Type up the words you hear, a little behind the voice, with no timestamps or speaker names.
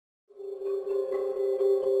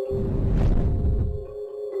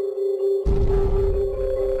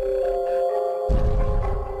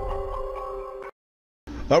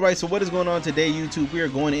Alright, so what is going on today, YouTube? We are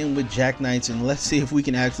going in with Jack Knights, and let's see if we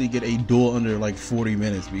can actually get a duel under like 40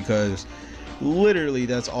 minutes, because literally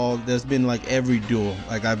that's been like every duel.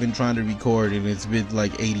 Like, I've been trying to record and it's been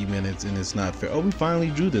like 80 minutes and it's not fair. Oh, we finally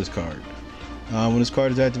drew this card. When this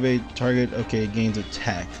card is activated, target, okay, it gains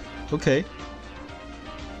attack. Okay.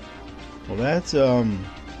 Well, that's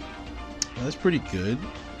pretty good.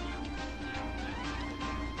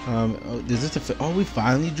 Is this the, oh, we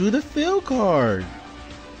finally drew the field card.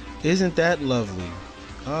 Isn't that lovely?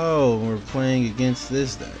 Oh, we're playing against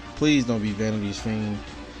this deck. Please don't be Vanity's Fiend.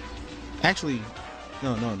 Actually,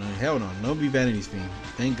 no, hell no. Don't be Vanity's Fiend.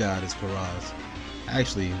 Thank God it's Karaz.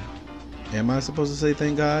 Actually, am I supposed to say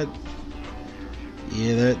thank God?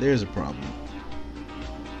 Yeah, there's a problem.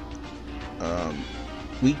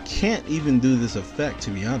 We can't even do this effect,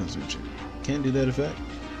 to be honest with you. Can't do that effect.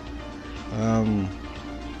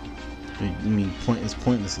 I mean, it's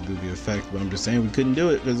pointless to do the effect, but I'm just saying we couldn't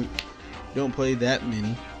do it because we don't play that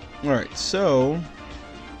many. Alright, so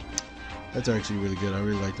that's actually really good. I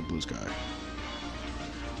really like the blue sky.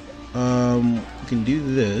 We can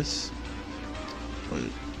do this.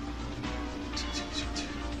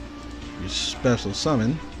 Your special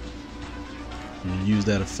summon. And use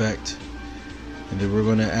that effect. And then we're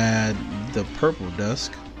going to add the purple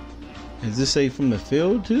dusk. Is this safe from the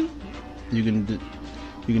field too? You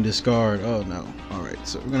can discard. Oh no. Alright,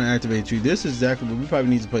 so we're gonna activate you. This is exactly what we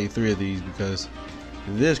probably need to play 3 of these, because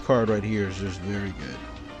this card right here is just very good.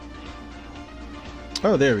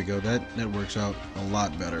 Oh, there we go. That works out a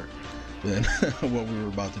lot better than what we were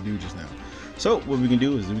about to do just now. So what we can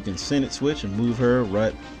do is we can send it switch and move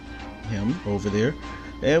him over there,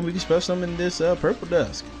 and we can special summon this purple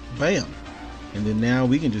dusk. Bam. And then now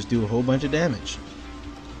we can just do a whole bunch of damage.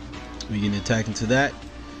 We can attack into that.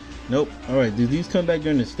 Nope. Alright, do these come back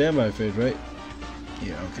during the standby phase, right?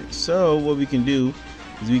 Yeah, okay. So what we can do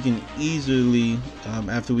is we can easily,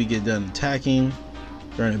 after we get done attacking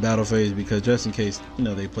during the battle phase, because just in case, you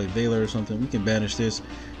know, they play Valor or something, we can banish this.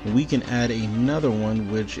 And we can add another one,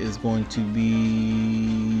 which is going to be,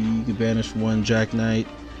 you can banish one Jack Knight.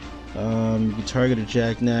 You can target a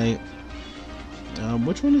Jack Knight.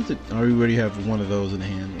 Which one is it? I already have one of those in the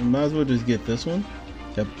hand. We might as well just get this one.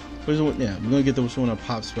 Yep. Yeah, we're gonna get this one on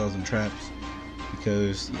pop spells and traps,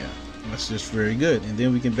 because yeah, that's just very good. And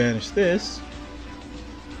then we can banish this,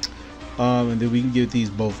 and then we can get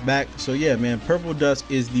these both back. So yeah, man, purple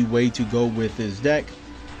dusk is the way to go with this deck.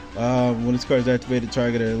 When this card is activated,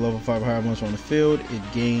 target a level 5 or higher monster on the field,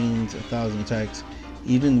 it gains 1,000 attacks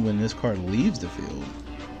even when this card leaves the field.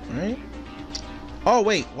 Right? Oh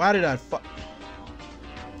wait, why did I fuck?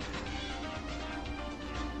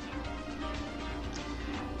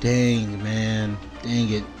 Dang, man. Dang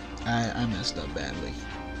it. I messed up badly.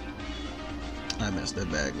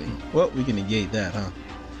 Well, we can negate that, huh?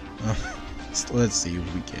 Let's see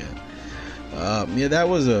if we can. Yeah, that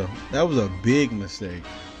was a big mistake.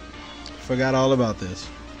 Forgot all about this.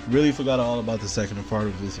 Really forgot all about the second part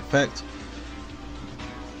of this effect.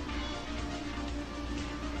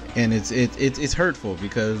 And it's hurtful,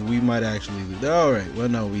 because we might actually lose. Alright, well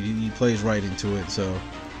no, he plays right into it, so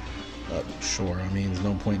sure, I mean, there's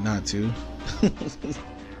no point not to.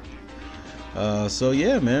 So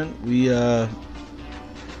yeah, man,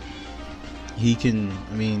 he can,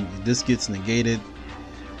 I mean, this gets negated.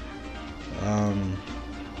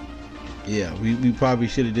 Yeah, we probably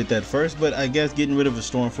should have did that first, but I guess getting rid of a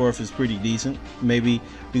Stormforth is pretty decent. Maybe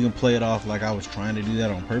we can play it off like I was trying to do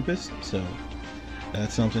that on purpose, so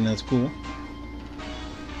that's something that's cool.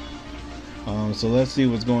 So let's see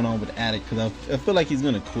what's going on with Attic, because I feel like he's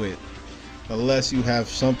gonna quit unless you have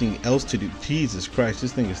something else to do. Jesus Christ,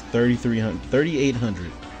 this thing is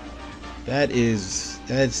 3,800. That's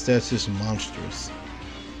just monstrous.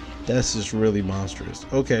 That's just really monstrous.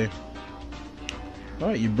 Okay. All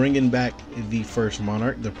right, you're bringing back the first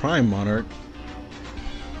Monarch, the Prime Monarch,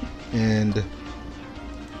 and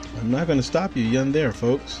I'm not gonna stop you young there,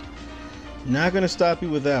 folks. Not gonna stop you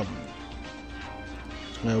with that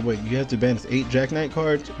one. Wait, you have to banish 8 Jack Knight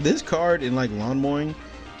cards. This card in like lawn mowing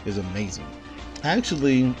is amazing.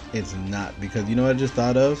 Actually, it's not, because you know what I just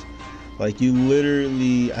thought of? Like, you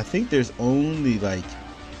literally, I think there's only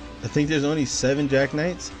 7 Jack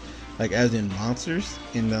Knights, like as in monsters,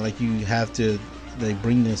 and like you have to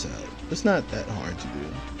bring this out. It's not that hard to do.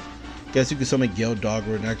 Guess you could summon Gale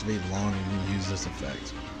Dogger and activate Long and then use this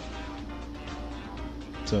effect.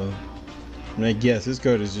 So I guess this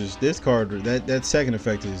card is just, that second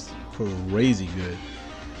effect is crazy good.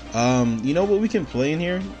 You know what we can play in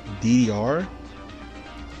here? DDR.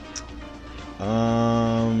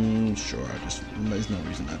 Sure. There's no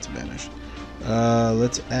reason not to banish.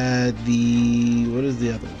 Let's add the, what is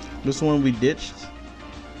the other one? This one we ditched.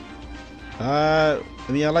 I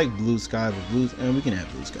mean, I like blue sky, but and we can add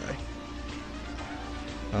blue sky.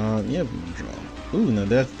 Yeah, we can draw. Ooh, no,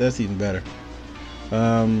 that's even better.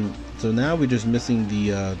 So now we're just missing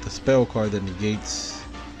the spell card that negates.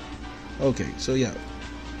 Okay, so yeah,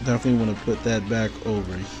 definitely want to put that back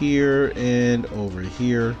over here and over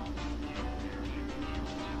here.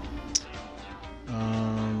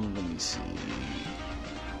 Let me see.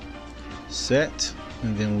 Set,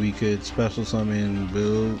 and then we could special summon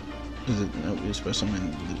blue. Is it? No, we special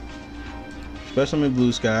summon blue. Special summon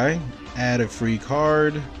blue sky. Add a free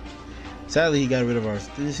card. Sadly, he got rid of our.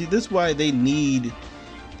 See, this is why they need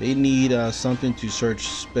something to search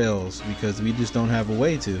spells, because we just don't have a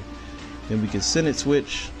way to. Then we can send it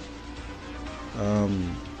switch. Oh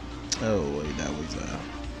wait, that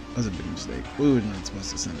was a big mistake. We were not supposed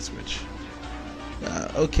to send it switch.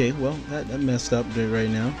 Okay, well that messed up right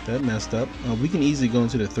now. That messed up. We can easily go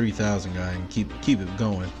into the 3000 guy and keep it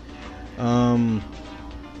going.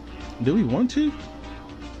 Do we want to?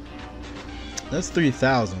 That's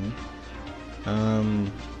 3000.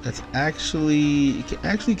 That's actually, it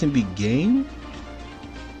actually can be game.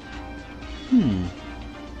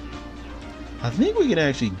 I think we can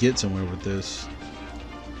actually get somewhere with this.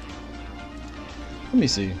 Let me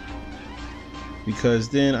see. Because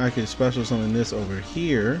then I could special summon this over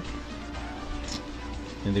here,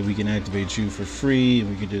 and then we can activate you for free, and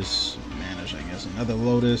we could just banish, I guess, another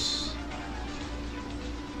Lotus.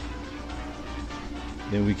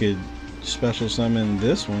 Then we could special summon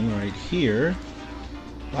this one right here.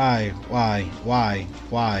 Why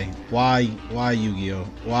Yu-Gi-Oh?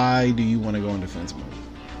 Why do you want to go in defense mode?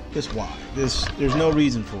 Just why? There's no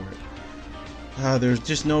reason for it. There's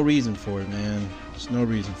just no reason for it, man. There's no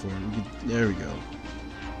reason for it. There we go.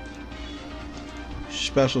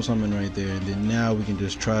 Special summon right there, and then now we can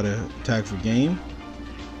just try to attack for game.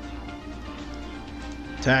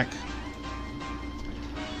 Attack.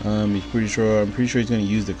 I'm pretty sure he's going to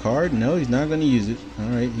use the card. No, he's not going to use it. All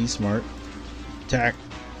right, he's smart. Attack.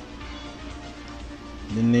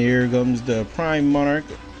 Then there comes the Prime Monarch,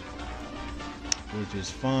 which is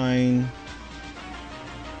fine.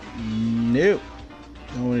 Nope.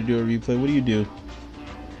 Don't want to do a replay. What do you do?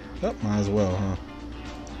 Oh, might as well, huh?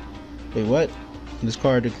 Wait, what? This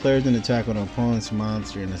card declares an attack on an opponent's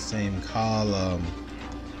monster in the same column.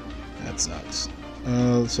 That sucks.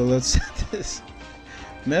 So let's set this.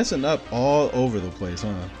 Messing up all over the place,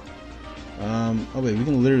 huh? Oh wait, we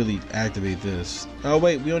can literally activate this. Oh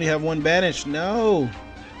wait, we only have one banish. No,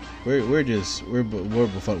 we're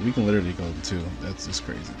befuddled. We can literally go to 2. That's just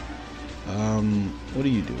crazy. What do?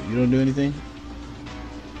 You don't do anything?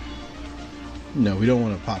 No, we don't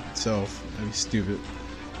want to pop itself. That'd be stupid.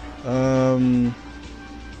 Yeah,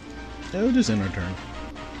 we'll just end our turn.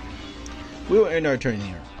 We will end our turn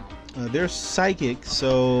here. They're psychic,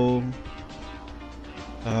 so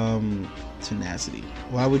tenacity.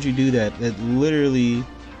 Why would you do that? That literally.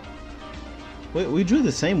 Wait, we drew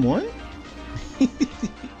the same one?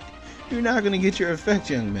 You're not gonna get your effect,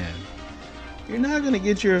 young man. You're not gonna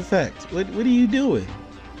get your effect. What are you doing?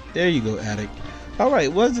 There you go, Addict.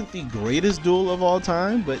 Alright, wasn't the greatest duel of all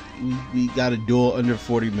time, but we got a duel under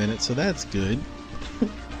 40 minutes, so that's good.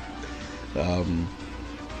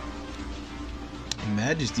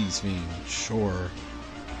 Majesty's Fiend, sure.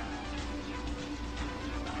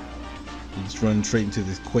 He's running straight into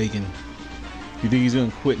this Quaking. You think he's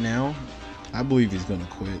gonna quit now? I believe he's gonna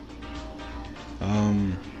quit.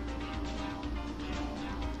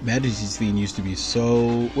 Majesty's Fiend used to be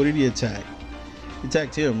so. What did he attack? He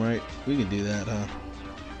attacked him, right? We can do that, huh?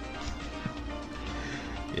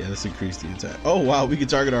 Yeah, let's increase the attack. Oh wow, we can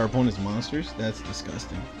target our opponent's monsters. That's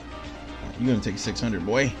disgusting. You're gonna take 600,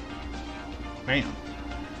 boy. Bam.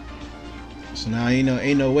 So now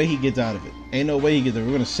ain't no way he gets out of it. Ain't no way he gets there.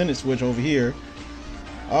 We're gonna send it switch over here.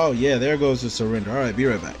 Oh yeah, there goes the surrender. All right, be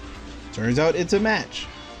right back. Turns out it's a match.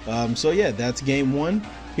 So yeah, that's game 1.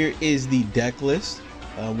 Here is the deck list.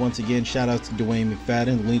 Once again, shout out to Dwayne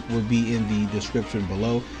McFadden. Link will be in the description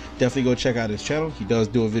below. Definitely go check out his channel. He does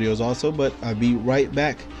dual videos also, but I'll be right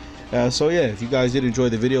back. So yeah, if you guys did enjoy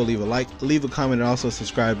the video, leave a like, leave a comment, and also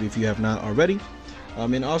subscribe if you have not already.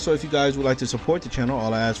 And also, if you guys would like to support the channel,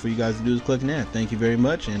 all I ask for you guys to do is click that. Thank you very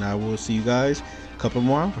much, and I will see you guys a couple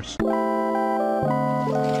more hours.